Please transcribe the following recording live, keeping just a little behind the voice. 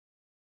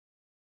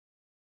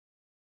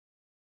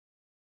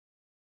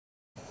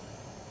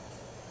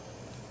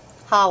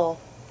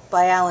Howl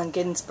by Allen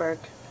Ginsberg.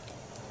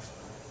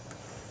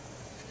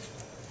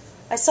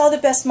 I saw the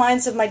best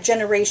minds of my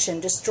generation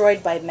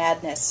destroyed by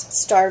madness,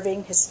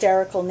 starving,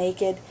 hysterical,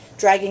 naked,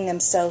 dragging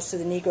themselves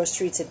through the Negro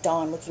streets at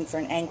dawn looking for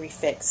an angry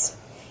fix.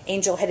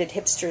 Angel-headed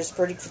hipsters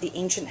burning for the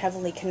ancient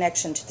heavenly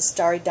connection to the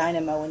starry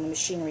dynamo in the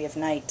machinery of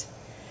night.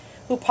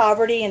 Who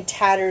poverty and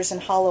tatters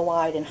and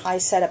hollow-eyed and high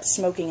set-up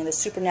smoking in the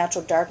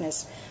supernatural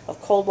darkness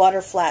of cold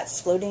water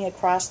flats floating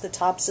across the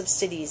tops of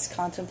cities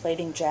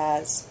contemplating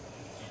jazz.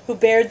 Who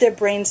bared their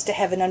brains to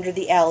heaven under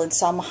the L and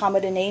saw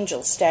Mohammedan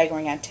angels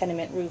staggering on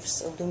tenement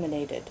roofs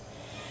illuminated.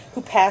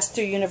 Who passed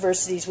through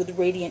universities with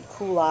radiant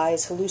cool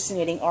eyes,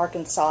 hallucinating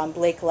Arkansas and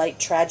Blake Light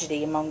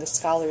tragedy among the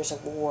scholars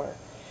of war.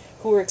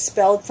 Who were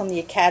expelled from the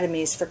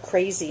academies for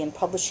crazy and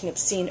publishing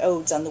obscene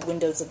odes on the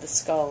windows of the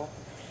skull.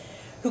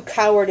 Who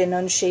cowered in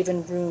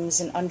unshaven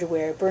rooms in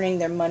underwear, burning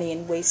their money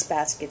in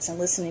wastebaskets and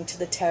listening to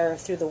the terror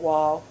through the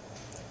wall.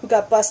 Who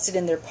got busted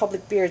in their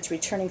public beards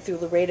returning through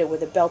Laredo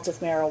with a belt of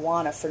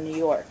marijuana for New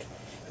York.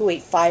 Who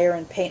ate fire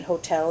and paint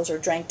hotels or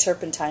drank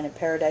turpentine in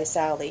Paradise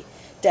Alley,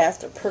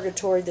 death or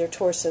purgatoried their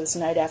torsos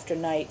night after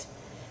night.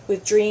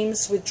 With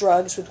dreams, with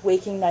drugs, with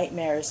waking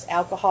nightmares,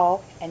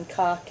 alcohol and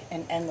cock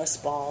and endless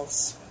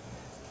balls.